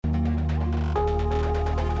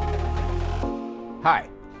Hi,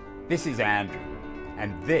 this is Andrew,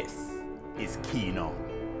 and this is Keen On,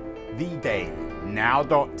 the daily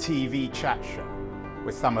now.tv chat show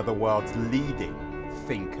with some of the world's leading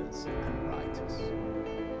thinkers and writers.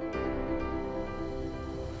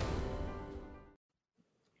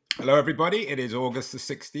 Hello, everybody. It is August the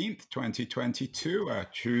 16th, 2022,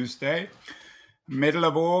 Tuesday, middle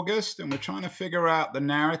of August, and we're trying to figure out the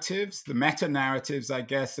narratives, the meta-narratives, I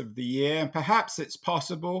guess, of the year. And perhaps it's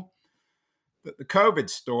possible that the COVID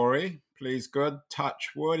story, please good,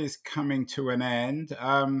 touch wood, is coming to an end.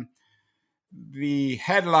 The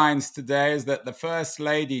headlines today is that the First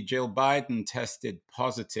Lady, Jill Biden, tested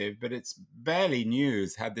positive, but it's barely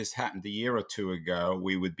news. Had this happened a year or two ago,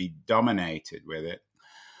 we would be dominated with it.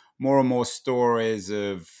 More and more stories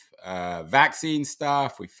of vaccine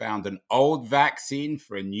stuff. We found an old vaccine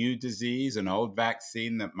for a new disease, an old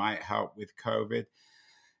vaccine that might help with COVID.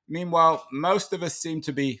 Meanwhile, most of us seem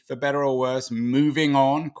to be, for better or worse, moving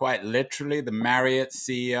on, quite literally. The Marriott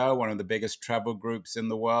CEO, one of the biggest travel groups in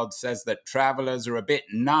the world, says that travelers are a bit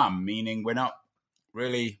numb, meaning we're not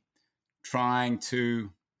really trying to,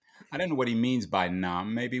 I don't know what he means by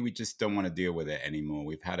numb. Maybe we just don't want to deal with it anymore.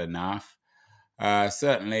 We've had enough.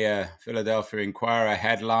 Certainly a Philadelphia Inquirer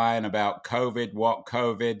headline about COVID, what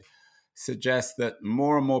COVID, suggests that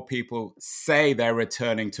more and more people say they're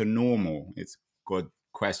returning to normal. It's good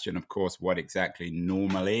question, of course, what exactly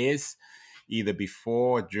normal is, either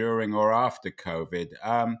before, during, or after COVID.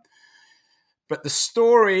 But the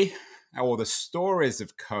story or the stories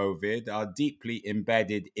of COVID are deeply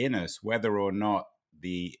embedded in us, whether or not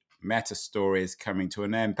the meta story is coming to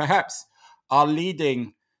an end. Perhaps our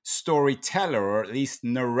leading storyteller, or at least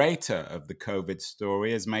narrator of the COVID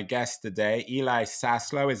story, is my guest today. Eli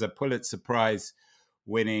Saslow is a Pulitzer Prize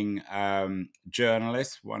winning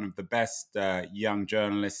journalist, one of the best young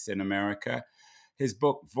journalists in America. His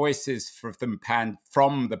book, Voices from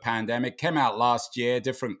the Pandemic, came out last year,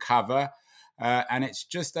 different cover, and it's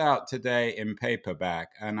just out today in paperback.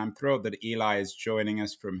 And I'm thrilled that Eli is joining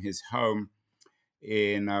us from his home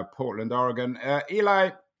in Portland, Oregon. Eli,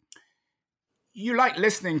 you like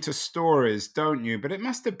listening to stories, don't you? But it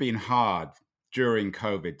must have been hard during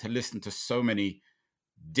COVID to listen to so many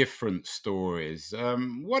different stories.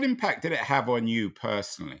 What impact did it have on you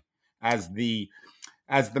personally, as the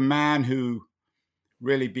man who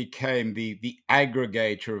really became the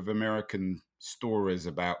aggregator of American stories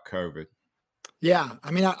about COVID? Yeah,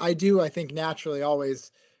 I mean, I do. I think naturally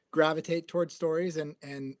always gravitate towards stories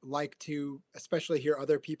and like to especially hear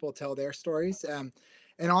other people tell their stories.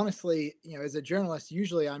 And honestly, as a journalist,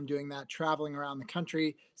 usually I'm doing that, traveling around the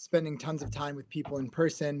country, spending tons of time with people in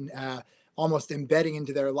person, almost embedding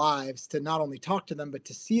into their lives to not only talk to them but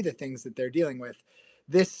to see the things that they're dealing with.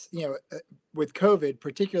 This, with COVID,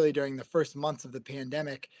 particularly during the first months of the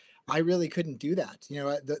pandemic, I really couldn't do that.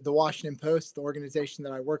 The Washington Post, the organization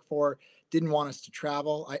that I work for, didn't want us to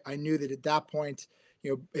travel. I knew that at that point,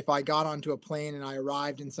 if I got onto a plane and I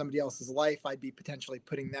arrived in somebody else's life, I'd be potentially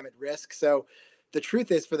putting them at risk. So the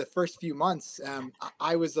truth is, for the first few months,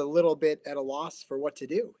 I was a little bit at a loss for what to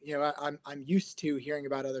do. I'm used to hearing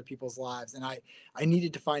about other people's lives, and I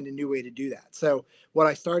needed to find a new way to do that. So what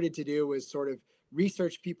I started to do was sort of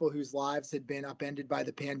research people whose lives had been upended by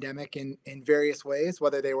the pandemic in various ways,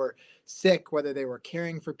 whether they were sick, whether they were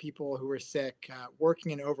caring for people who were sick,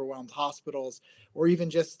 working in overwhelmed hospitals, or even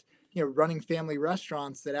just running family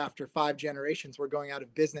restaurants that after 5 generations were going out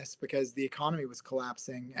of business because the economy was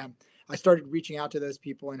collapsing. I started reaching out to those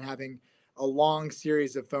people and having a long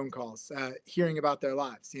series of phone calls, hearing about their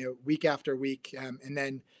lives, week after week, and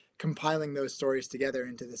then compiling those stories together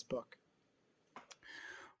into this book.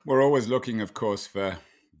 We're always looking, of course, for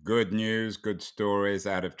good news, good stories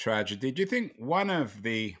out of tragedy. Do you think one of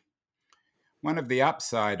the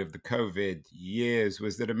upside of the COVID years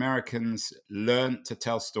was that Americans learned to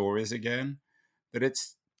tell stories again? That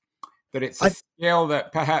it's a I, skill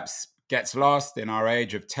that perhaps gets lost in our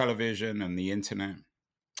age of television and the internet.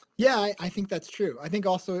 yeah, I think that's true. I think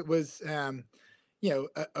also it was,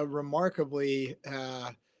 a remarkably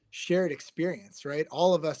shared experience, right?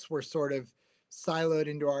 All of us were sort of siloed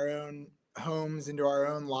into our own homes, into our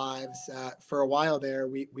own lives. For a while there,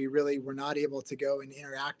 we really were not able to go and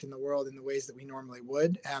interact in the world in the ways that we normally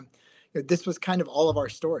would. This was kind of all of our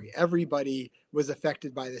story. Everybody was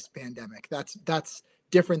affected by this pandemic. That's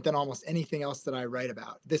different than almost anything else that I write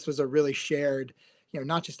about. This was a really shared,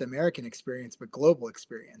 not just American experience, but global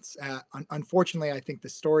experience. Unfortunately, I think the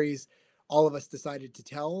stories all of us decided to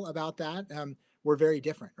tell about that were very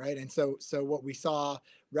different, right? And so what we saw,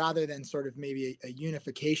 rather than sort of maybe a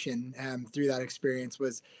unification through that experience,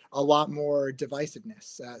 was a lot more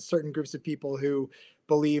divisiveness. Certain groups of people who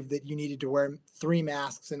believed that you needed to wear 3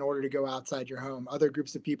 masks in order to go outside your home. Other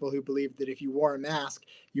groups of people who believed that if you wore a mask,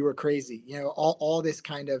 you were crazy. All this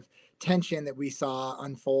kind of tension that we saw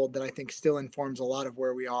unfold that I think still informs a lot of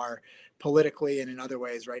where we are politically and in other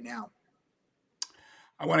ways right now.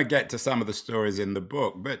 I want to get to some of the stories in the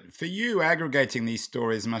book, but for you, aggregating these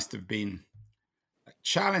stories must have been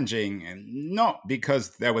challenging, and not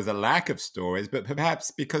because there was a lack of stories, but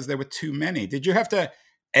perhaps because there were too many. Did you have to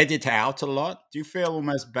edit out a lot? Do you feel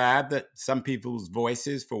almost bad that some people's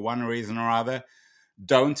voices, for one reason or other,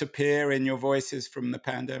 don't appear in your voices from the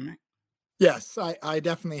pandemic? Yes, I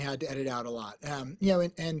definitely had to edit out a lot.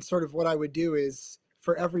 And sort of what I would do is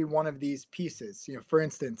for every one of these pieces, for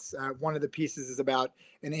instance, one of the pieces is about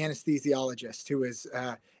an anesthesiologist who is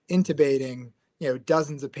intubating,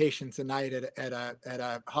 dozens of patients a night at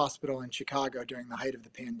a hospital in Chicago during the height of the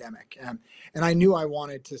pandemic. And I knew I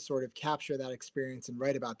wanted to sort of capture that experience and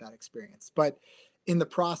write about that experience. But in the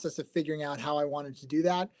process of figuring out how I wanted to do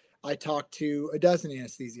that, I talked to a dozen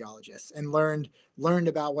anesthesiologists and learned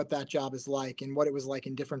about what that job is like and what it was like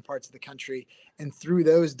in different parts of the country. And through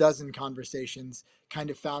those dozen conversations,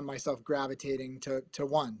 kind of found myself gravitating to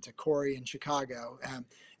Corey in Chicago,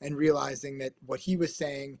 and realizing that what he was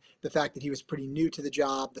saying, the fact that he was pretty new to the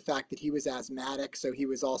job, the fact that he was asthmatic, so he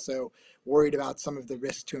was also worried about some of the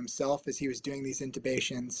risk to himself as he was doing these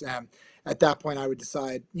intubations. At that point, I would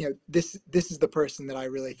decide, this is the person that I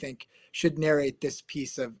really think should narrate this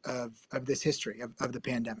piece of this history of the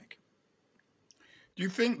pandemic. Do you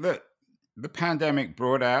think that the pandemic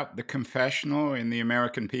brought out the confessional in the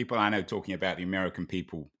American people? I know talking about the American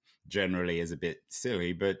people generally is a bit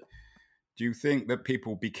silly, but do you think that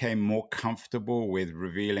people became more comfortable with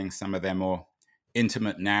revealing some of their more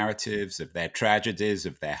intimate narratives of their tragedies,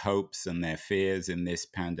 of their hopes and their fears in this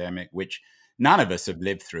pandemic, which none of us have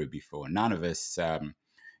lived through before? None of us,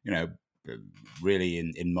 you know, really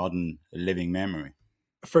in modern living memory.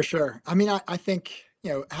 For sure. I mean, I think,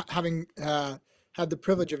 having had the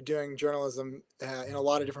privilege of doing journalism in a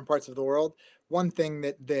lot of different parts of the world, one thing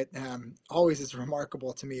that always is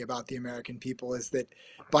remarkable to me about the American people is that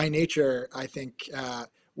by nature, I think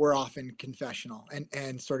we're often confessional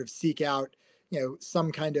and sort of seek out,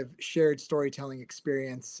 some kind of shared storytelling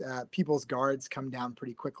experience. People's guards come down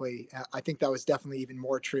pretty quickly. I think that was definitely even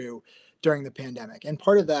more true during the pandemic. And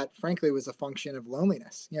part of that, frankly, was a function of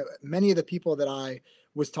loneliness. Many of the people that I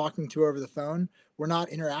was talking to over the phone were not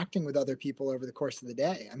interacting with other people over the course of the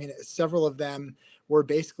day. I mean, several of them were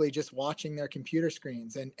basically just watching their computer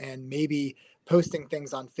screens and maybe posting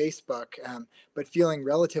things on Facebook, but feeling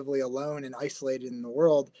relatively alone and isolated in the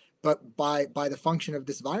world. But by the function of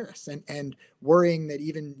this virus, and worrying that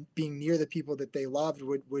even being near the people that they loved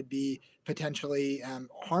would be potentially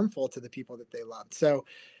harmful to the people that they loved. So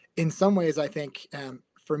in some ways, I think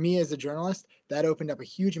for me as a journalist, that opened up a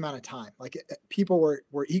huge amount of time. Like people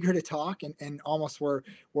were eager to talk and almost were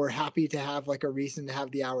happy to have like a reason to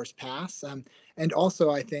have the hours pass. And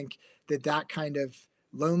also, I think that kind of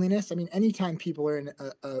loneliness. I mean, anytime people are in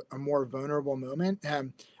a more vulnerable moment,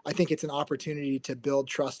 I think it's an opportunity to build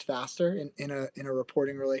trust faster in a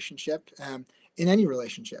reporting relationship. In any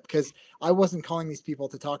relationship, because I wasn't calling these people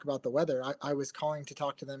to talk about the weather. I was calling to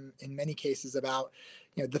talk to them in many cases about,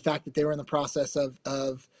 the fact that they were in the process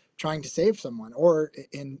of trying to save someone, or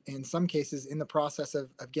in some cases in the process of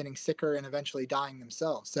getting sicker and eventually dying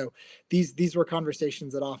themselves. So these were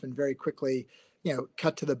conversations that often very quickly,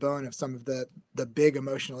 cut to the bone of some of the big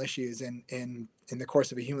emotional issues in the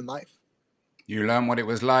course of a human life. You learn what it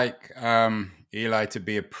was like, Eli, to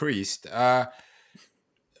be a priest.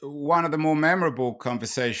 One of the more memorable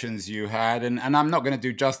conversations you had, and I'm not going to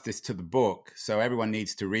do justice to the book, so everyone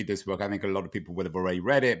needs to read this book. I think a lot of people would have already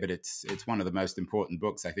read it, but it's one of the most important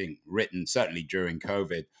books, I think, written certainly during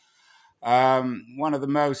COVID. One of the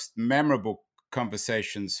most memorable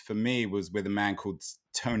conversations for me was with a man called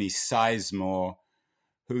Tony Sizemore,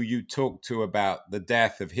 who you talked to about the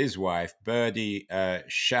death of his wife, Birdie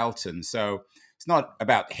Shelton. So it's not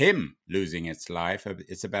about him losing his life;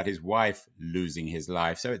 it's about his wife losing his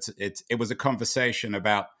life. So it was a conversation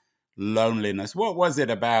about loneliness. What was it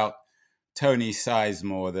about Tony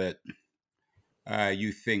Sizemore that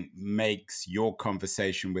you think makes your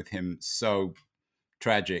conversation with him so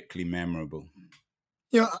tragically memorable?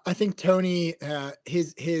 I think Tony,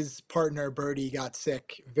 his partner Birdie got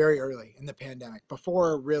sick very early in the pandemic,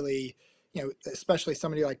 before really, especially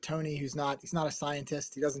somebody like Tony, he's not a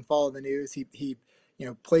scientist. He doesn't follow the news. He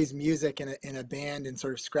plays music in a band and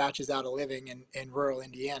sort of scratches out a living in rural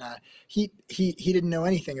Indiana. He didn't know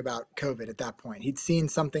anything about COVID at that point. He'd seen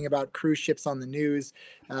something about cruise ships on the news,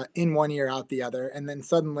 in one ear out the other, and then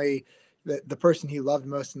suddenly the person he loved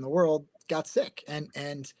most in the world got sick,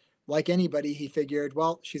 and like anybody, he figured,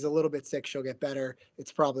 well, she's a little bit sick, she'll get better.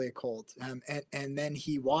 It's probably a cold. And then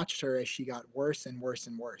he watched her as she got worse and worse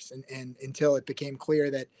and worse, and until it became clear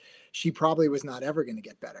that she probably was not ever going to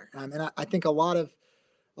get better. And I think a lot of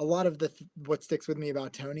what sticks with me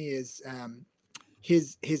about Tony is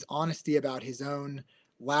his honesty about his own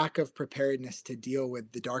lack of preparedness to deal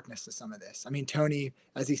with the darkness of some of this. I mean, Tony,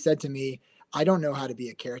 as he said to me, I don't know how to be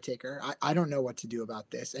a caretaker. I don't know what to do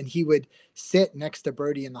about this. And he would sit next to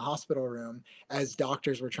Birdie in the hospital room as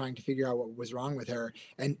doctors were trying to figure out what was wrong with her.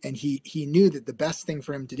 And he knew that the best thing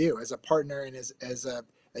for him to do as a partner and as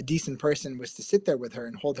a decent person was to sit there with her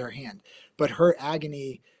and hold her hand. But her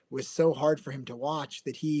agony was so hard for him to watch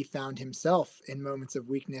that he found himself in moments of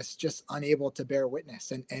weakness just unable to bear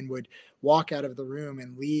witness, and would walk out of the room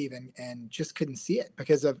and leave, and just couldn't see it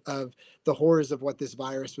because of the horrors of what this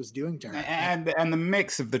virus was doing to her. And the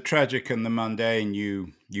mix of the tragic and the mundane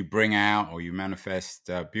you bring out, or you manifest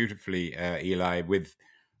beautifully, Eli, with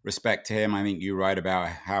respect to him. I think you write about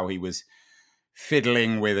how he was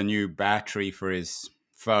fiddling with a new battery for his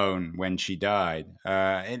phone when she died,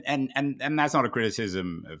 and that's not a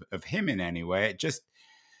criticism of him in any way. It just,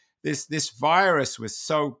 this virus was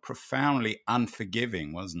so profoundly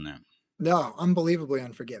unforgiving, wasn't it? No, unbelievably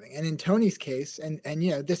unforgiving. And in Tony's case, and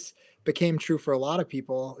this became true for a lot of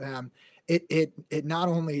people. It not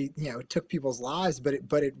only took people's lives, but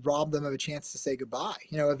it robbed them of a chance to say goodbye.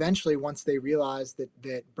 Eventually, once they realized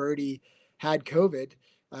that Birdie had COVID,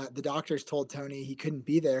 the doctors told Tony he couldn't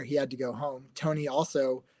be there. He had to go home. Tony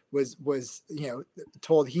also was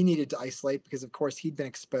told he needed to isolate because, of course, he'd been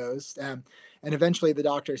exposed. And eventually, the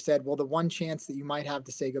doctor said, "Well, the one chance that you might have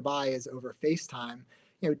to say goodbye is over FaceTime."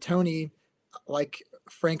 Tony, like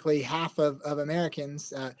frankly half of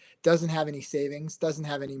Americans, doesn't have any savings, doesn't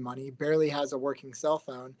have any money, barely has a working cell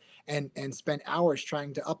phone, and spent hours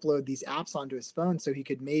trying to upload these apps onto his phone so he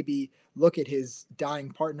could maybe look at his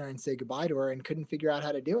dying partner and say goodbye to her, and couldn't figure out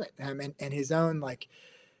how to do it. And his own like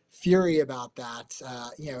fury about that,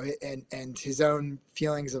 and his own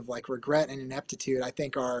feelings of like regret and ineptitude, I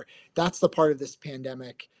think that's the part of this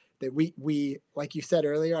pandemic that we like you said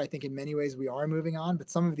earlier, I think in many ways we are moving on,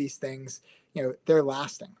 but some of these things, they're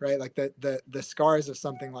lasting, right? Like the scars of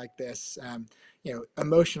something like this,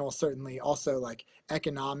 emotional, certainly, also like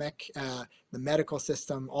economic, the medical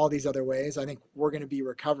system, all these other ways. I think we're going to be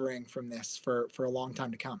recovering from this for a long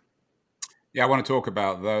time to come. Yeah, I want to talk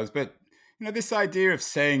about those, but this idea of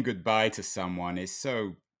saying goodbye to someone is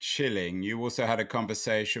so chilling. You also had a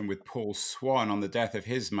conversation with Paul Swan on the death of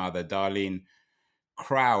his mother, Darlene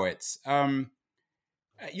Crowitz.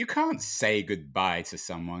 You can't say goodbye to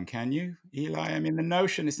someone, can you, Eli? I mean, the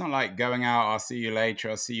notion, it's not like going out, I'll see you later,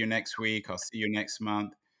 I'll see you next week, I'll see you next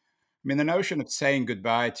month. I mean, the notion of saying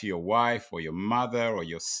goodbye to your wife or your mother or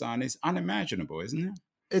your son is unimaginable, isn't it?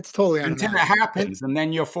 It's totally Until it unimaginable. happens, and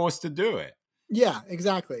then you're forced to do it. Yeah,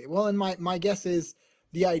 exactly. Well, and my guess is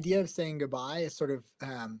the idea of saying goodbye is sort of,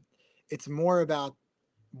 it's more about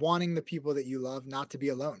wanting the people that you love not to be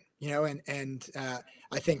alone, and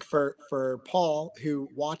I think for Paul, who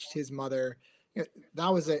watched his mother, that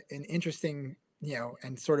was an interesting,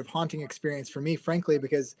 and sort of haunting experience for me, frankly,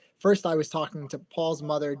 because first I was talking to Paul's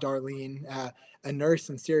mother, Darlene, a nurse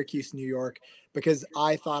in Syracuse, New York, because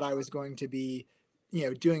I thought I was going to be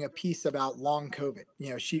doing a piece about long COVID.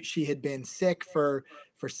 She had been sick for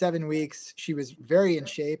 7 weeks. She was very in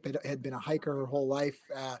shape, had been a hiker her whole life.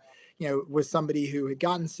 Was somebody who had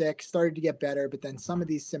gotten sick, started to get better, but then some of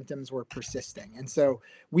these symptoms were persisting. And so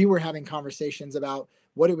we were having conversations about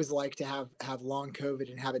what it was like to have long COVID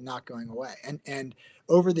and have it not going away. And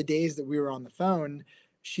over the days that we were on the phone,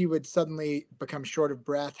 she would suddenly become short of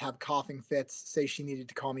breath, have coughing fits, say she needed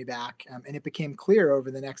to call me back. And it became clear over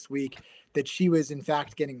the next week that she was in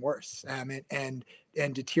fact getting worse, and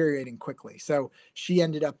deteriorating quickly. So she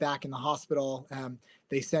ended up back in the hospital.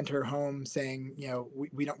 They sent her home saying,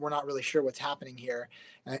 we're not really sure what's happening here.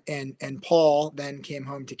 And Paul then came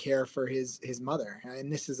home to care for his mother.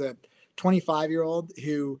 And this is a 25-year-old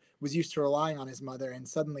who was used to relying on his mother, and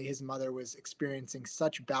suddenly his mother was experiencing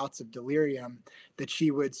such bouts of delirium that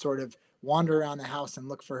she would sort of wander around the house and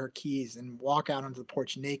look for her keys and walk out onto the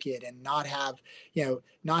porch naked and not have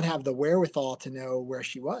the wherewithal to know where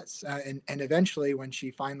she was. And eventually, when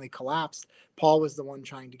she finally collapsed, Paul was the one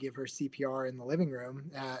trying to give her CPR in the living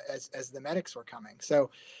room, as the medics were coming.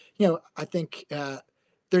 So, I think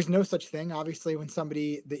there's no such thing, obviously, when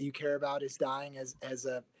somebody that you care about is dying, as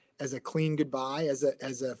a clean goodbye,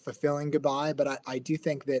 as a fulfilling goodbye. But I do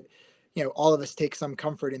think that, all of us take some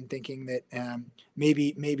comfort in thinking that,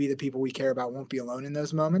 maybe the people we care about won't be alone in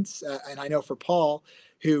those moments. And I know for Paul,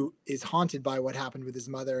 who is haunted by what happened with his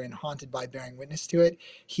mother and haunted by bearing witness to it,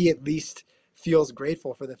 he at least feels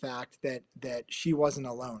grateful for the fact that she wasn't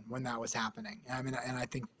alone when that was happening. I mean, and I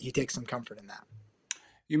think he takes some comfort in that.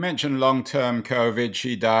 You mentioned long-term COVID.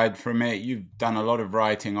 She died from it. You've done a lot of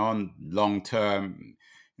writing on long-term.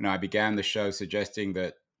 I began the show suggesting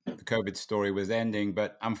that the COVID story was ending,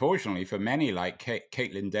 but unfortunately for many, like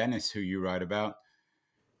Caitlin Dennis, who you write about,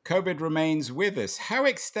 COVID remains with us. How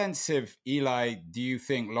extensive, Eli, do you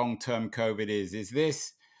think long-term COVID is? Is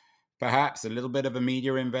this perhaps a little bit of a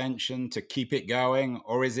media invention to keep it going,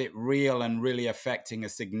 or is it real and really affecting a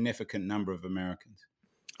significant number of Americans?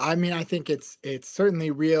 I mean, I think it's certainly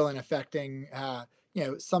real and affecting,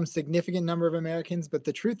 some significant number of Americans. But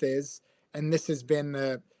the truth is, and this has been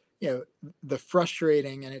the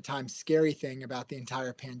frustrating and at times scary thing about the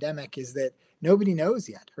entire pandemic, is that nobody knows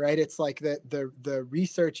yet, right? It's like the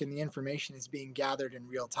research and the information is being gathered in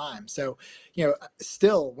real time. So,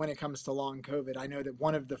 still, when it comes to long COVID, I know that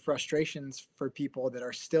one of the frustrations for people that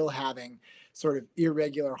are still having sort of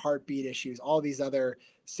irregular heartbeat issues, all these other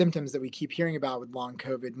symptoms that we keep hearing about with long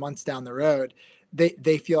COVID months down the road,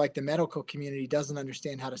 they feel like the medical community doesn't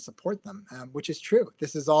understand how to support them, which is true.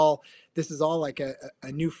 This is all like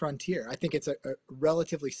a new frontier. I think it's a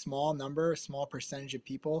relatively small number, a small percentage of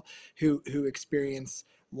people who experience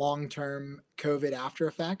long-term COVID after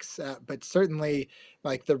effects, but certainly,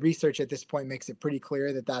 like, the research at this point makes it pretty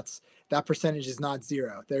clear that that percentage is not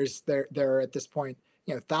zero. There are at this point,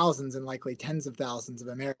 thousands and likely tens of thousands of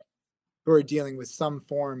Americans who are dealing with some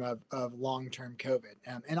form of long-term COVID.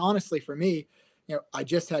 And honestly, for me, I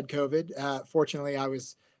just had COVID. Fortunately,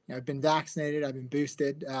 I've been vaccinated. I've been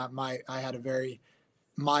boosted. I had a very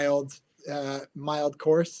mild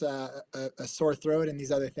course, a sore throat and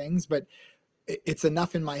these other things. But it's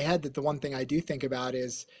enough in my head that the one thing I do think about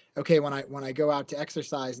is, okay, when I go out to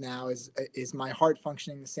exercise now, is my heart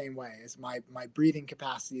functioning the same way? Is my breathing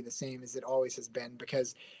capacity the same as it always has been?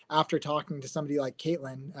 Because after talking to somebody like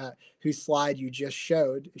Caitlin, whose slide you just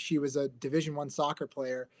showed, she was a Division I soccer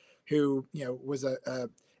player who, was a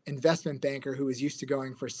investment banker who was used to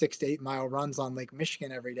going for 6 to 8 mile runs on Lake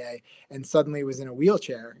Michigan every day, and suddenly was in a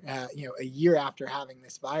wheelchair, a year after having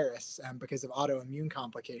this virus, because of autoimmune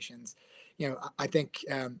complications. I think,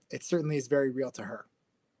 it certainly is very real to her.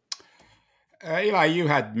 Eli, you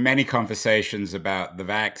had many conversations about the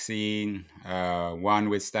vaccine, one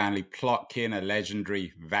with Stanley Plotkin, a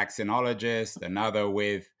legendary vaccinologist, another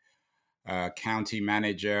with county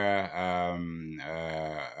manager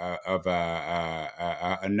of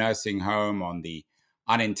a nursing home on the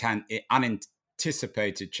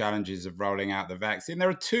unanticipated challenges of rolling out the vaccine. There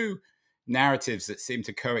are two narratives that seem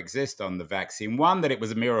to coexist on the vaccine. One, that it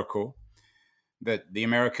was a miracle, that the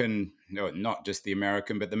American, no, not just the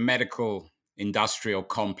American, but the medical industrial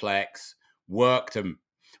complex worked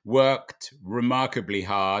remarkably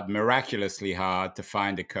hard, miraculously hard to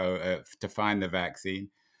find the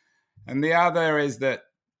vaccine. And the other is that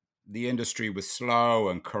the industry was slow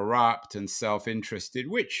and corrupt and self-interested.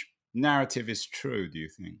 Which narrative is true, do you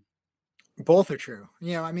think? Both are true.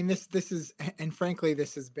 I mean, this is, and frankly,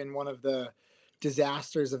 this has been one of the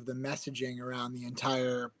disasters of the messaging around the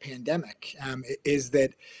entire pandemic. Is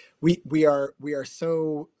that we are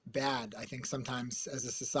so bad, I think, sometimes as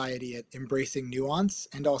a society, at embracing nuance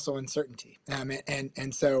and also uncertainty.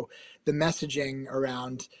 And so the messaging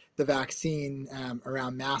around the vaccine,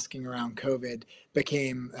 around masking, around COVID,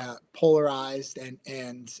 became polarized and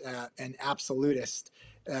absolutist,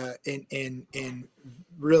 in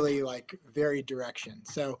really, like, very direction.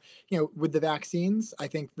 So, with the vaccines, I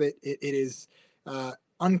think that it is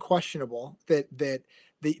unquestionable that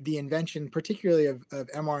the invention, particularly of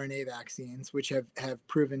mRNA vaccines, which have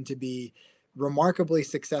proven to be remarkably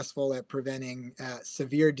successful at preventing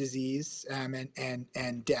severe disease,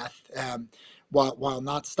 and death, while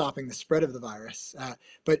not stopping the spread of the virus.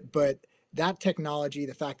 But that technology,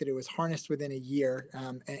 the fact that it was harnessed within a year,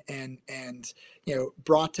 and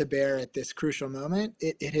brought to bear at this crucial moment,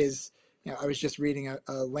 it is. I was just reading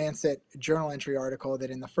a Lancet journal entry article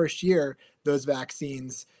that in the first year, those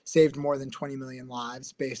vaccines saved more than 20 million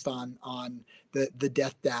lives based on the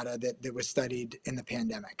death data that was studied in the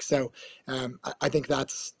pandemic. So I think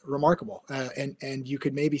that's remarkable, and you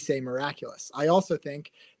could maybe say miraculous. I also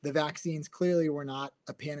think the vaccines clearly were not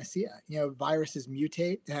a panacea. Viruses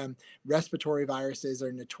mutate. Respiratory viruses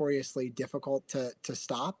are notoriously difficult to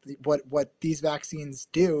stop. What these vaccines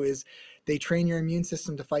do is they train your immune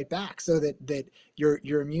system to fight back, so that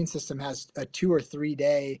your immune system has a 2 or 3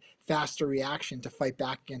 day faster reaction to fight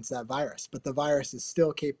back against that virus. But the virus is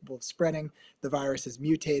still capable of spreading. The virus is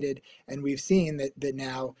mutated, and we've seen that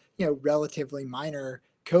now, relatively minor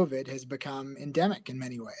COVID has become endemic in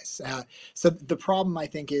many ways. So the problem, I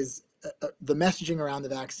think, is the messaging around the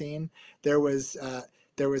vaccine. There was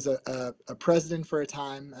a president for a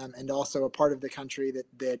time, and also a part of the country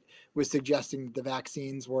that was suggesting that the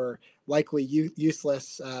vaccines were likely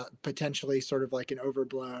useless, potentially sort of like an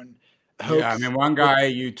overblown Yeah, I hoax. mean, one guy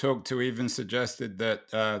you talked to even suggested that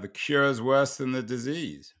the cure is worse than the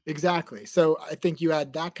disease. Exactly. So I think you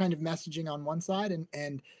had that kind of messaging on one side,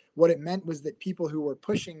 and what it meant was that people who were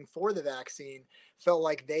pushing for the vaccine felt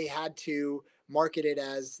like they had to market it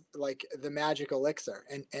as like the magic elixir,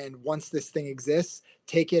 and once this thing exists,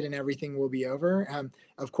 take it and everything will be over.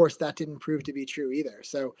 Of course, that didn't prove to be true either.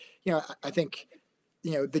 So I think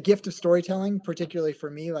the gift of storytelling, particularly for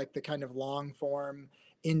me, like the kind of long form,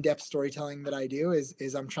 in-depth storytelling that I do,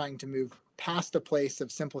 is I'm trying to move past a place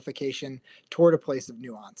of simplification toward a place of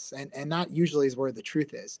nuance. And that usually is where the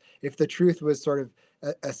truth is. If the truth was sort of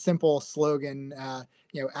a simple slogan,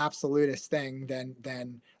 absolutist thing,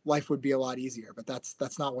 then life would be a lot easier. But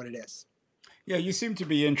that's not what it is. Yeah, you seem to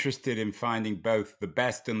be interested in finding both the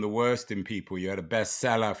best and the worst in people. You had a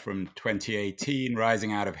bestseller from 2018,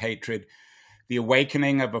 Rising Out of Hatred, The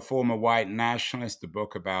Awakening of a Former White Nationalist, a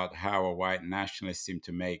book about how a white nationalist seemed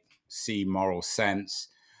to see moral sense.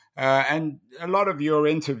 And a lot of your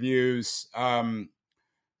interviews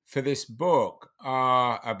for this book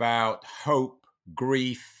are about hope,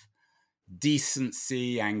 grief,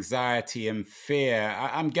 decency, anxiety, and fear.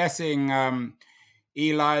 I'm guessing,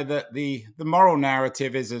 Eli, that the moral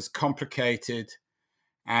narrative is as complicated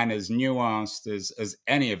and as nuanced as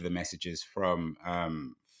any of the messages from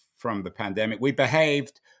the pandemic. We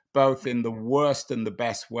behaved both in the worst and the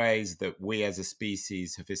best ways that we as a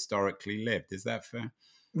species have historically lived. Is that fair?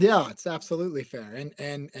 Yeah, it's absolutely fair,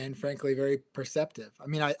 and frankly very perceptive. I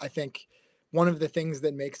mean, I think one of the things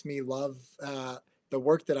that makes me love the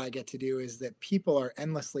work that I get to do is that people are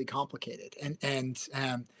endlessly complicated, and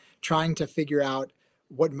trying to figure out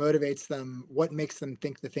what motivates them, what makes them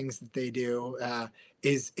think the things that they do,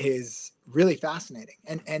 is really fascinating.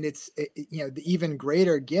 And the even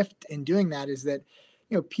greater gift in doing that is that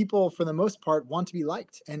people for the most part want to be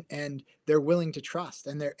liked, and they're willing to trust,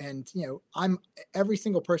 and I'm every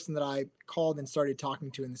single person that I called and started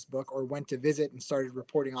talking to in this book, or went to visit and started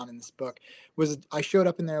reporting on in this book, was I showed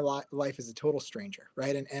up in their life as a total stranger,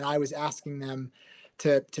 right? And I was asking them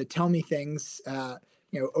to tell me things,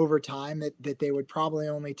 over time, that they would probably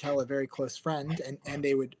only tell a very close friend, and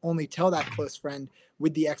they would only tell that close friend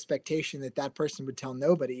with the expectation that that person would tell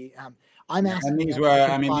nobody. I'm Yeah, and asking them to these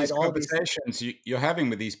confide all these. conversations you're having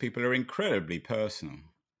with these people are incredibly personal.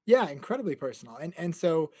 Yeah, incredibly personal. And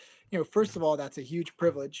so, first of all, that's a huge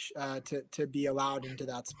privilege, to be allowed into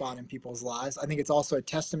that spot in people's lives. I think it's also a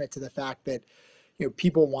testament to the fact that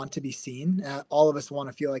people want to be seen. All of us want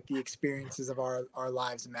to feel like the experiences of our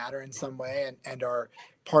lives matter in some way, and are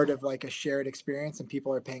part of like a shared experience, and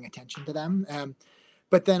people are paying attention to them.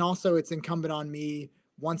 But then also, it's incumbent on me,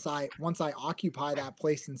 once I occupy that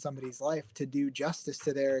place in somebody's life, to do justice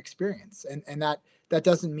to their experience, and that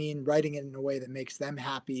doesn't mean writing it in a way that makes them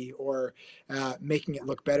happy, or making it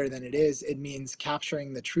look better than it is. It means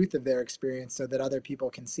capturing the truth of their experience so that other people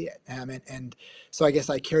can see it. And so I guess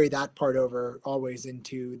I carry that part over always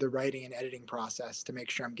into the writing and editing process to make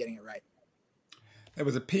sure I'm getting it right. There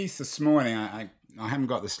was a piece this morning. I haven't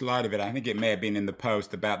got the slide of it. I think it may have been in the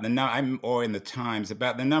Post about or in the Times,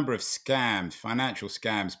 about the number of scams, financial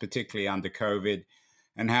scams, particularly under COVID,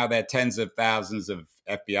 and how there are tens of thousands of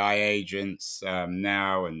FBI agents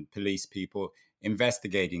now, and police people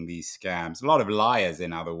investigating these scams. A lot of liars,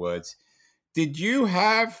 in other words. Did you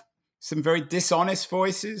have some very dishonest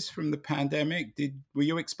voices from the pandemic? Were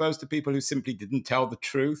you exposed to people who simply didn't tell the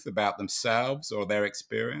truth about themselves or their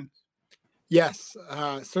experience? Yes,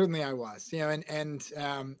 certainly I was.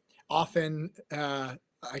 Often,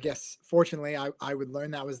 I guess, fortunately, I would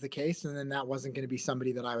learn that was the case, and then that wasn't going to be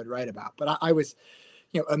somebody that I would write about. But I was,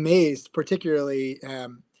 amazed, particularly,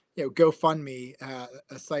 GoFundMe,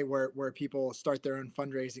 a site where people start their own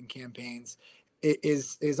fundraising campaigns,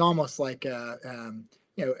 is almost like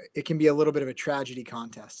it can be a little bit of a tragedy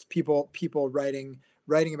contest. People writing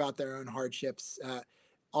about their own hardships.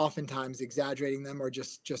 oftentimes exaggerating them or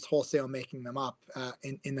just wholesale making them up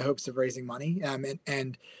in the hopes of raising money.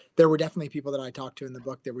 And there were definitely people that I talked to in the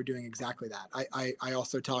book that were doing exactly that. I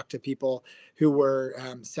also talked to people who were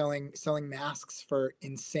selling masks for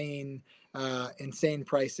insane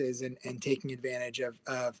prices and taking advantage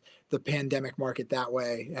of the pandemic market that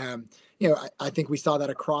way. I think we saw that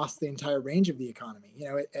across the entire range of the economy.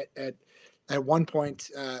 At one point,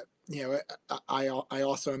 I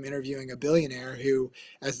also am interviewing a billionaire who,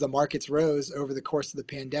 as the markets rose over the course of the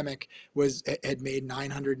pandemic, had made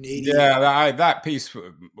 980. Yeah, that piece,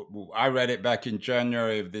 I read it back in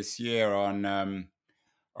January of this year on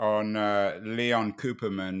Leon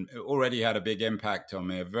Cooperman. It already had a big impact on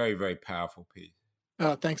me. A very, very powerful piece.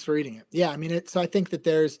 Thanks for reading it. Yeah, I mean, so I think that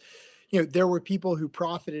there were people who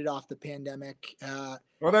profited off the pandemic.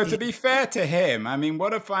 Although, to be fair to him, I mean,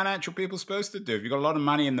 what are financial people supposed to do? If you've got a lot of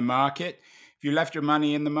money in the market, if you left your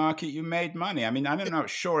money in the market, you made money. I mean, I'm not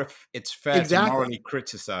sure if it's fair to Exactly. morally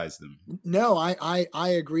criticize them. No, I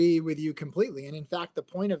agree with you completely. And in fact, the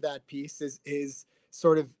point of that piece is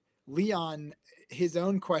sort of Leon, his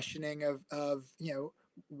own questioning of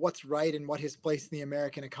what's right and what his place in the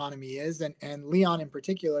American economy is. And Leon in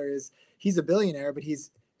particular he's a billionaire, but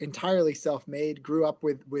he's entirely self-made, grew up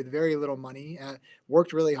with very little money,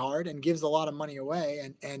 worked really hard and gives a lot of money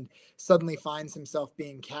away, and suddenly finds himself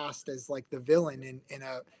being cast as like the villain in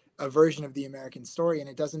a version of the American story, and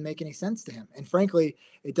it doesn't make any sense to him. And frankly,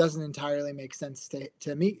 it doesn't entirely make sense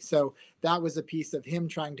to me. So that was a piece of him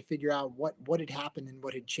trying to figure out what had happened and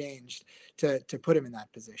what had changed to put him in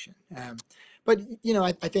that position. But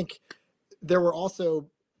I think there were also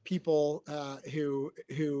people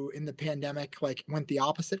who in the pandemic like went the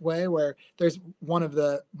opposite way. Where there's one of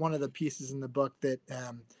the pieces in the book that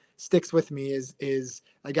sticks with me is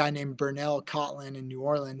a guy named Burnell Cotlin in New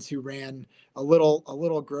Orleans who ran a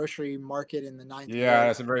little grocery market in the Ninth Yeah, Ward.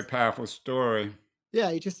 that's a very powerful story.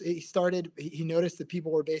 Yeah, he noticed that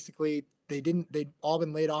people were basically they'd all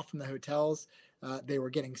been laid off from the hotels. They were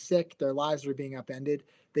getting sick, their lives were being upended.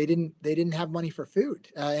 They didn't have money for food,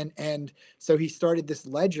 and so he started this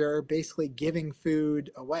ledger basically giving food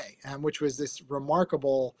away, which was this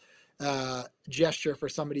remarkable gesture for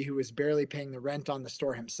somebody who was barely paying the rent on the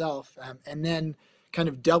store himself, and then kind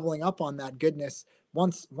of doubling up on that goodness.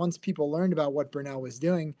 Once people learned about what Burnell was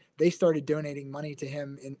doing, they started donating money to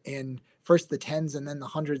him in first the tens and then the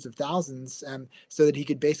hundreds of thousands, so that he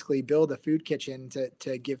could basically build a food kitchen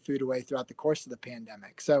to give food away throughout the course of the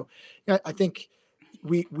pandemic. So I think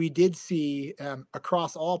we did see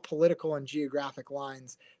across all political and geographic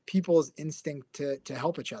lines people's instinct to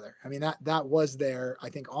help each other. I mean that was there, I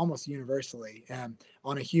think, almost universally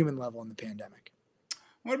on a human level in the pandemic.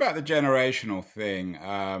 What about the generational thing?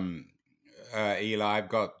 Eli, I've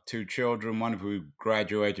got two children, one of who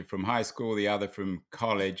graduated from high school, the other from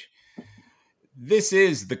college. This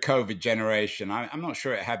is the COVID generation. I'm not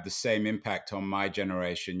sure it had the same impact on my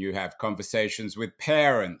generation. You have conversations with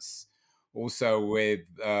parents, also with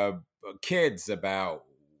kids about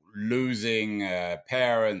losing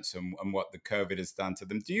parents and what the COVID has done to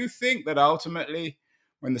them. Do you think that ultimately,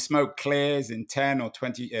 when the smoke clears in 10 or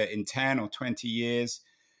 20 years,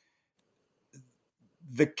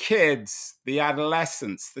 the kids, the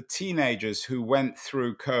adolescents, the teenagers who went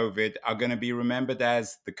through COVID are going to be remembered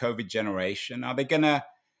as the COVID generation? Are they going to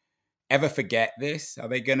ever forget this? Are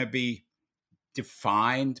they going to be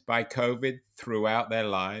defined by COVID throughout their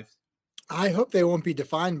lives? I hope they won't be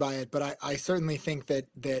defined by it, but I certainly think that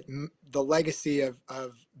the legacy of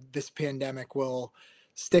this pandemic will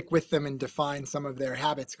stick with them and define some of their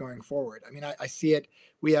habits going forward. I mean, I see it.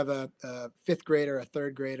 We have a fifth grader, a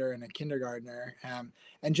third grader, and a kindergartner,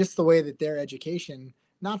 and just the way that their education,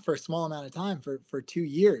 not for a small amount of time, for 2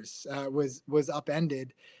 years, was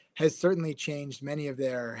upended, has certainly changed many of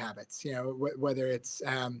their habits. Whether it's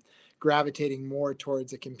gravitating more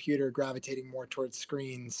towards a computer, gravitating more towards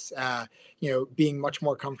screens, being much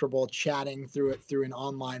more comfortable chatting through an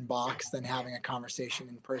online box than having a conversation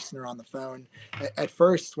in person or on the phone. At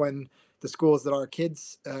first, when the schools that our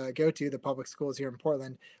kids go to, the public schools here in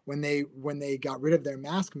Portland, when they got rid of their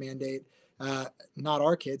mask mandate, not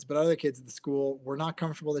our kids, but other kids at the school were not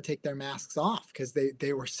comfortable to take their masks off because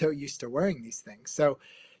they were so used to wearing these things. So,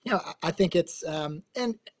 I think it's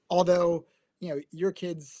and although your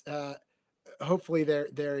kids hopefully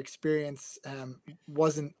their experience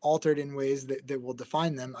wasn't altered in ways that will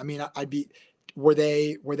define them. I mean, I'd be were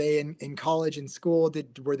they in college and school?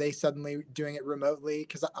 Were they suddenly doing it remotely?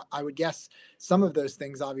 Because I would guess some of those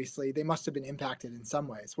things, obviously, they must have been impacted in some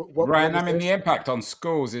ways. Right. What And I was mean, their the impact on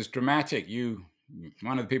schools is dramatic.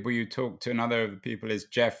 One of the people you talk to, another of the people is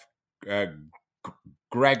Jeff uh,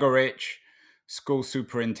 Gregorich, school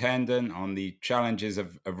superintendent on the challenges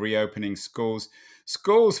of reopening schools.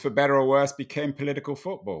 Schools, for better or worse, became political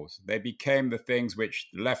footballs. They became the things which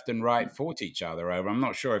left and right fought each other over. I'm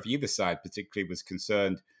not sure if either side particularly was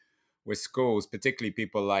concerned with schools, particularly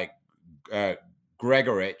people like uh,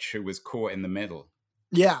 Gregorich, who was caught in the middle.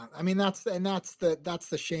 Yeah, I mean that's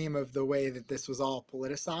the shame of the way that this was all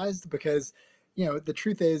politicized because, the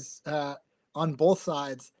truth is, on both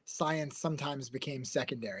sides, science sometimes became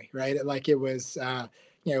secondary, right? Like it was,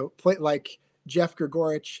 like Jeff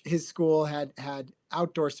Grigorich, his school had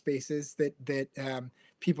outdoor spaces that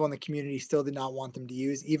people in the community still did not want them to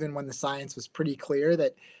use, even when the science was pretty clear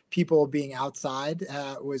that people being outside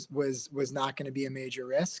was not going to be a major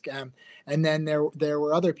risk. And then there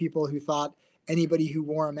were other people who thought anybody who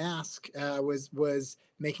wore a mask was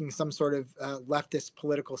making some sort of leftist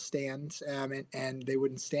political stand, and they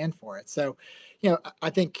wouldn't stand for it. So,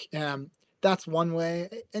 I think that's one way.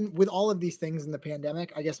 And with all of these things in the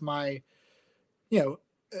pandemic, I guess you know,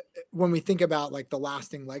 when we think about like the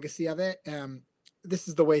lasting legacy of it, this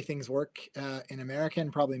is the way things work in America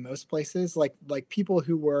and probably most places. Like people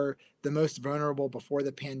who were the most vulnerable before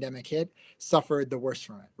the pandemic hit suffered the worst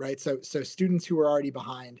from it, right? So students who were already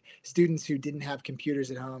behind, students who didn't have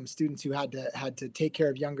computers at home, students who had to take care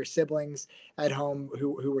of younger siblings at home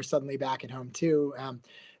who were suddenly back at home too.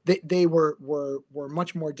 They were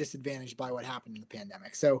much more disadvantaged by what happened in the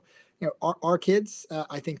pandemic. So, our kids,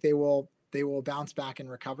 I think they will bounce back and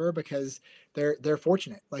recover because they're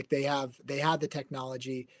fortunate. Like they had the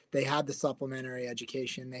technology, they had the supplementary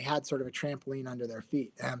education, they had sort of a trampoline under their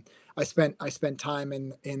feet. I spent time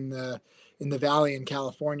in the Valley in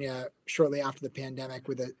California shortly after the pandemic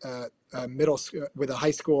with a middle school, with a high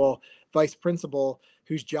school vice principal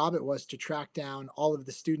whose job it was to track down all of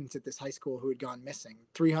the students at this high school who had gone missing.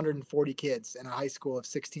 340 kids in a high school of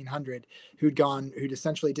 1,600 who'd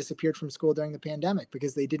essentially disappeared from school during the pandemic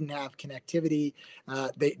because they didn't have connectivity.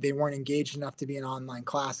 They weren't engaged enough to be in online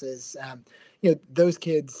classes. Those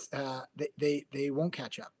kids, they won't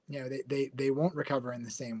catch up. They won't recover in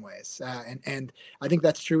the same ways. And I think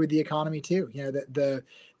that's true with the economy too.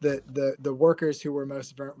 The workers who were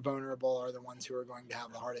most vulnerable are the ones who are going to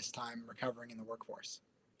have the hardest time recovering in the workforce.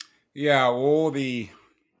 Yeah, all the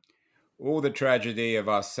tragedy of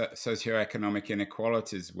our socioeconomic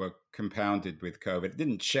inequalities were compounded with COVID. It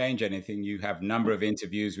didn't change anything. You have a number of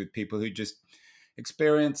interviews with people who just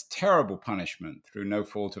experienced terrible punishment through no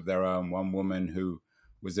fault of their own. One woman who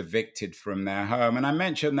was evicted from their home. And I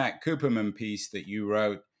mentioned that Cooperman piece that you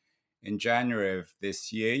wrote in January of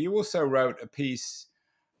this year. You also wrote a piece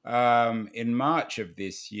in March of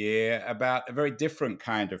this year about a very different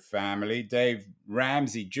kind of family, Dave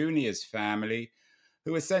Ramsey Jr.'s family,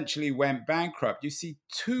 who essentially went bankrupt. You see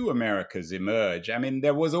two Americas emerge. I mean,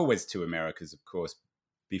 there was always two Americas, of course,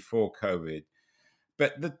 before COVID.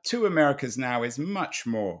 But the two Americas now is much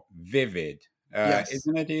more vivid, Yes.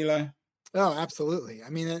 isn't it, Eli? Oh, absolutely. I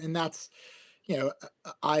mean, and that's,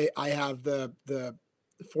 I have the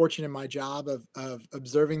fortune in my job of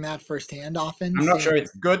observing that firsthand often, I'm not seeing. sure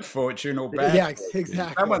it's good fortune or bad Yeah, fortune.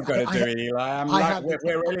 exactly. Someone's got to do it, Eli. I have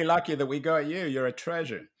We're really lucky that we got you. You're a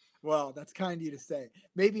treasure. well, that's kind of you to say.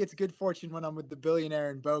 Maybe it's good fortune when I'm with the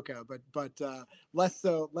billionaire in Boca, but less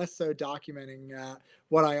so documenting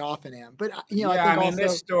what I often am. But I Yeah, I think mean,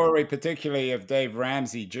 this also, story, particularly of Dave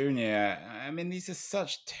Ramsey Jr., I mean, these are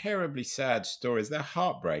such terribly sad stories. They're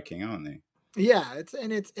heartbreaking, aren't they? yeah,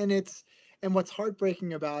 and what's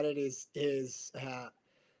heartbreaking about it is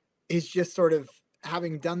just sort of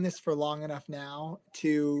having done this for long enough now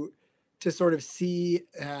to sort of see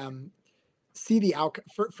the outcome.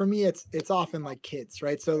 For me, it's often like kids,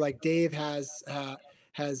 right? So like Dave has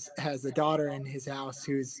a daughter in his house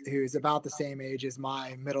who's about the same age as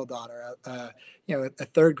my middle daughter, a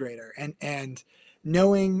third grader, and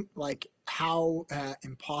knowing like how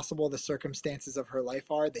impossible the circumstances of her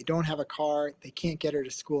life are. They don't have a car, they can't get her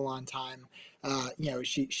to school on time.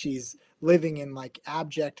 She's living in like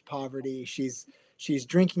abject poverty. She's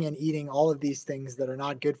drinking and eating all of these things that are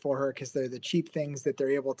not good for her because they're the cheap things that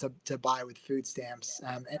they're able to buy with food stamps.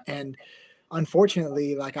 And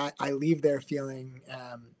unfortunately, like I leave there feeling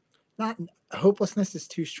not hopelessness is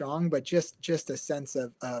too strong, but just a sense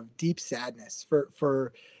of deep sadness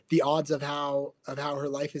for the odds of how her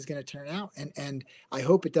life is going to turn out. And I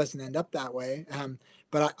hope it doesn't end up that way.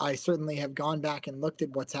 But I certainly have gone back and looked at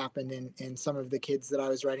what's happened in some of the kids that I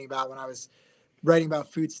was writing about when I was writing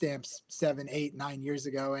about food stamps 7, 8, 9 years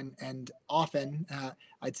ago, and often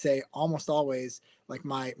I'd say almost always, like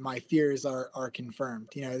my fears are confirmed.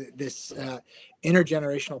 This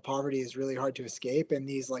intergenerational poverty is really hard to escape, and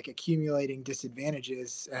these like accumulating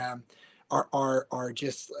disadvantages are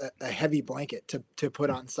just a heavy blanket to put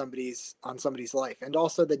on somebody's life. And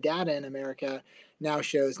also the data in America now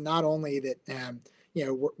shows not only that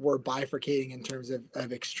we're bifurcating in terms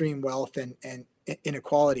of extreme wealth and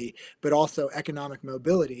inequality, but also economic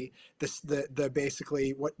mobility. The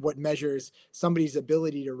basically what measures somebody's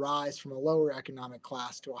ability to rise from a lower economic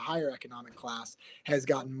class to a higher economic class has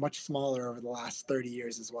gotten much smaller over the last 30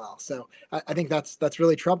 years as well. So I think that's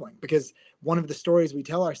really troubling, because one of the stories we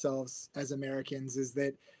tell ourselves as Americans is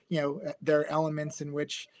that there are elements in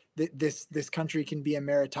which this country can be a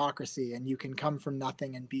meritocracy, and you can come from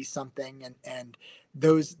nothing and be something, and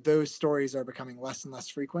those stories are becoming less and less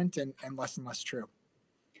frequent and less and less true.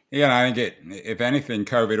 Yeah, I think if anything,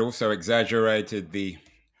 COVID also exaggerated the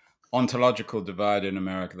ontological divide in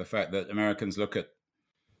America. The fact that Americans look at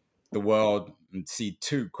the world and see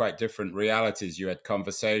two quite different realities. You had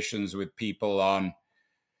conversations with people on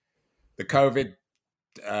the COVID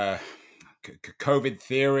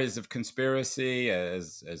theories of conspiracy.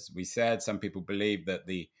 As we said, some people believe that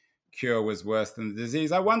the cure was worse than the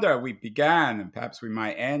disease. I wonder, we began, and perhaps we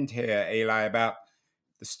might end here, Eli, about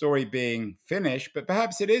the story being finished, but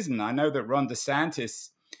perhaps it isn't. I know that Ron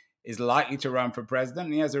DeSantis is likely to run for president,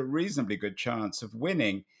 and he has a reasonably good chance of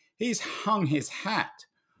winning. He's hung his hat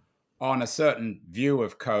on a certain view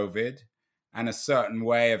of COVID and a certain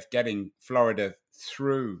way of getting Florida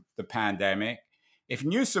through the pandemic. If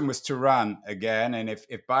Newsom was to run again, and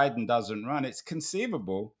if Biden doesn't run, it's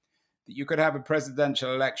conceivable that you could have a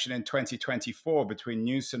presidential election in 2024 between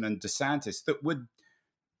Newsom and DeSantis that would,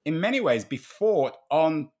 in many ways, be fought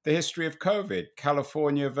on the history of COVID,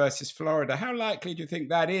 California versus Florida. How likely do you think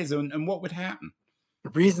that is, and what would happen?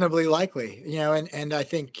 Reasonably likely, and I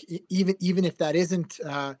think even if that isn't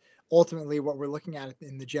ultimately what we're looking at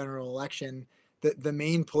in the general election, the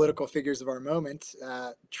main political figures of our moment,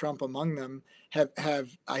 Trump among them,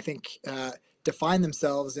 have I think defined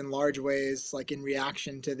themselves in large ways, like in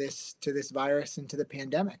reaction to this virus and to the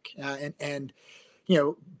pandemic, and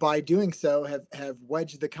by doing so have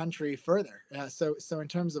wedged the country further. So in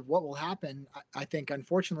terms of what will happen, I think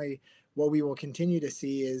unfortunately what we will continue to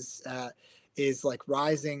see is like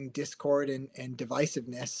rising discord and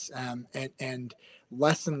divisiveness, and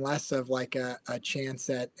less of like a chance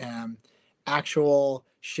at actual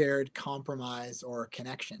shared compromise or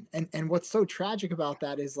connection. And what's so tragic about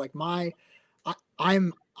that is like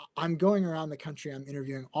I'm going around the country. I'm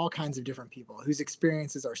interviewing all kinds of different people whose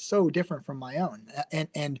experiences are so different from my own.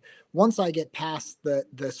 And once I get past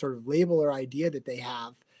the sort of label or idea that they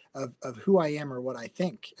have of who I am or what I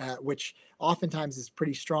think, which oftentimes is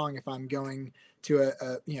pretty strong if I'm going to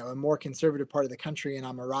a more conservative part of the country and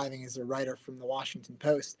I'm arriving as a writer from the Washington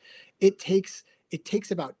Post, it takes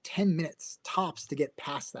about 10 minutes tops to get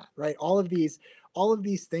past that, right? All of these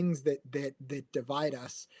things that divide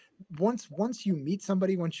us. Once you meet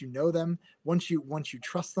somebody, once you know them, once you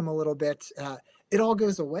trust them a little bit, it all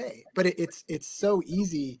goes away. But it's so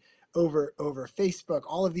easy over Facebook,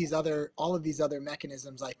 all of these other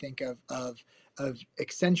mechanisms, I think, of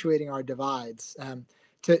accentuating our divides.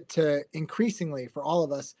 To increasingly, for all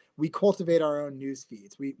of us, we cultivate our own news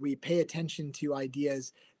feeds. We pay attention to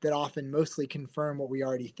ideas that often mostly confirm what we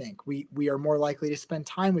already think. We are more likely to spend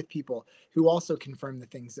time with people who also confirm the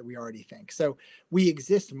things that we already think. So we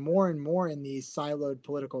exist more and more in these siloed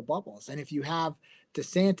political bubbles. And if you have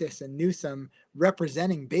DeSantis and Newsom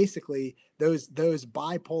representing basically those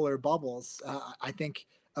bipolar bubbles, I think,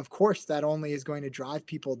 of course, that only is going to drive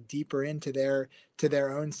people deeper into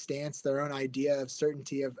their own stance, their own idea of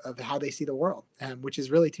certainty of how they see the world, which is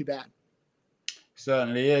really too bad.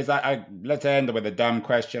 Certainly is. Let's end with a dumb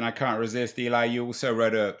question. I can't resist, Eli. You also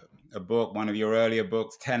wrote a book, one of your earlier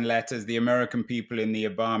books, 10 Letters, The American People in the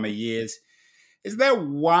Obama Years. Is there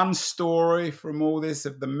one story from all this,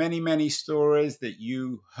 of the many, many stories that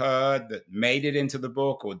you heard, that made it into the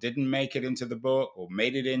book or didn't make it into the book or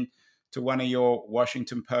made it into one of your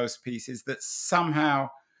Washington Post pieces, that somehow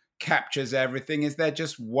captures everything? Is there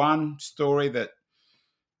just one story that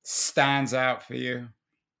stands out for you?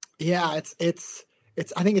 Yeah, it's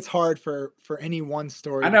I think it's hard for any one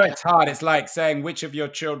story I to know it's capture. hard. It's like saying, which of your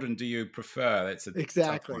children do you prefer? It's a tough one.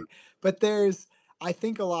 Exactly. But I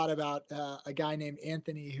think a lot about a guy named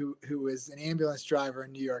Anthony who was an ambulance driver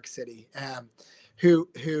in New York City, who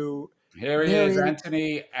Here he is, narrated.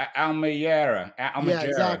 Anthony Almaguera. Yeah, Almaguera.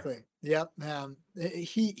 exactly. Yep.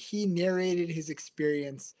 He narrated his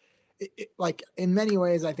experience. Like in many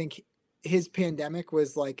ways, I think his pandemic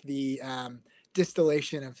was like the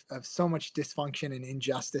distillation of so much dysfunction and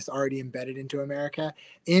injustice already embedded into America.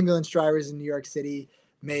 Ambulance drivers in New York City,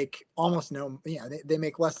 make almost no, they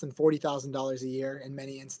make less than $40,000 a year in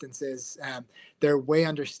many instances. They're way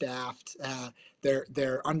understaffed.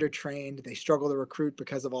 They're undertrained. They struggle to recruit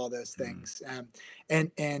because of all those Mm. things.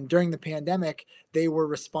 And during the pandemic, they were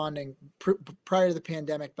responding prior to the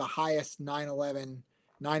pandemic, the highest 911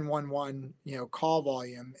 911 call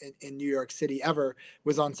volume in New York City ever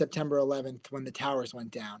was on September 11th when the towers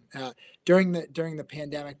went down. During the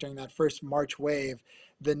pandemic, during that first March wave,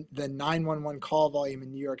 the 911 call volume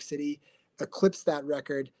in New York City eclipsed that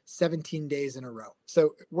record 17 days in a row.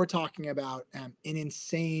 So we're talking about an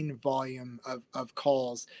insane volume of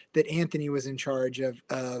calls that Anthony was in charge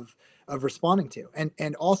of responding to,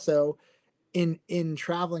 and also in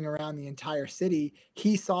traveling around the entire city,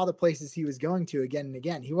 he saw the places he was going to again and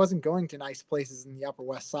again. He wasn't going to nice places in the Upper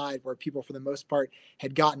West Side where people, for the most part,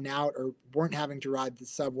 had gotten out or weren't having to ride the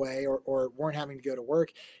subway or weren't having to go to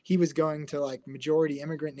work. He was going to like majority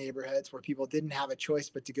immigrant neighborhoods where people didn't have a choice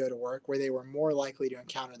but to go to work, where they were more likely to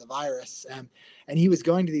encounter the virus. And he was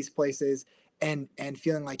going to these places and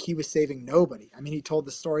feeling like he was saving nobody. I mean, he told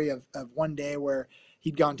the story of one day where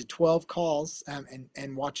he'd gone to 12 calls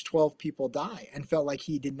and watched 12 people die and felt like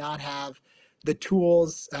he did not have the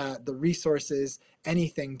tools, the resources,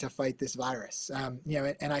 anything to fight this virus.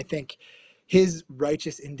 And I think his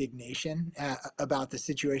righteous indignation about the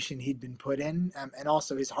situation he'd been put in, and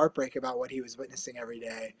also his heartbreak about what he was witnessing every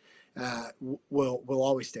day, will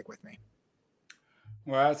always stick with me.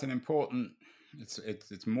 Well, that's an important.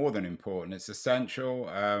 It's more than important. It's essential.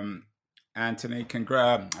 Anthony,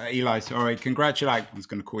 Eli, sorry, congratulate. I was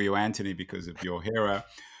going to call you Anthony because of your hero.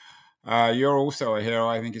 You're also a hero.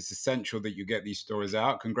 I think it's essential that you get these stories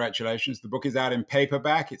out. Congratulations. The book is out in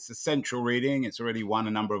paperback. It's essential reading. It's already won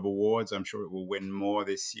a number of awards. I'm sure it will win more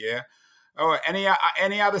this year. Oh,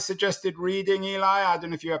 any other suggested reading, Eli? I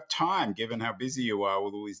don't know if you have time, given how busy you are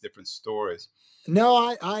with all these different stories. No,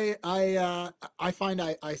 I find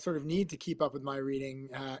I sort of need to keep up with my reading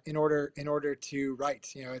in order to write.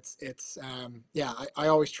 I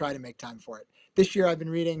always try to make time for it. This year I've been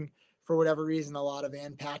reading, for whatever reason, a lot of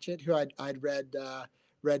Ann Patchett, who I'd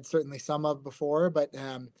read certainly some of before, but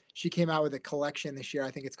she came out with a collection this year. I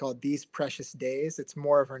think it's called These Precious Days. It's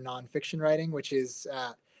more of her nonfiction writing, which is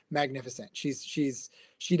magnificent.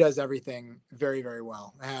 She does everything very, very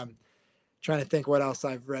well. Trying to think what else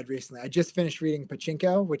I've read recently. I just finished reading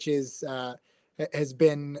Pachinko, which has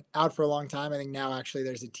been out for a long time. I think now actually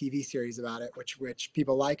there's a TV series about it, which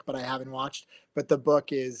people like, but I haven't watched. But the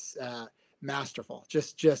book is masterful.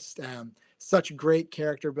 Just such great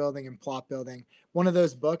character building and plot building. One of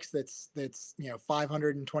those books that's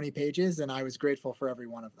 520 pages, and I was grateful for every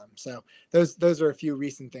one of them. So those are a few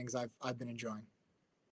recent things I've been enjoying.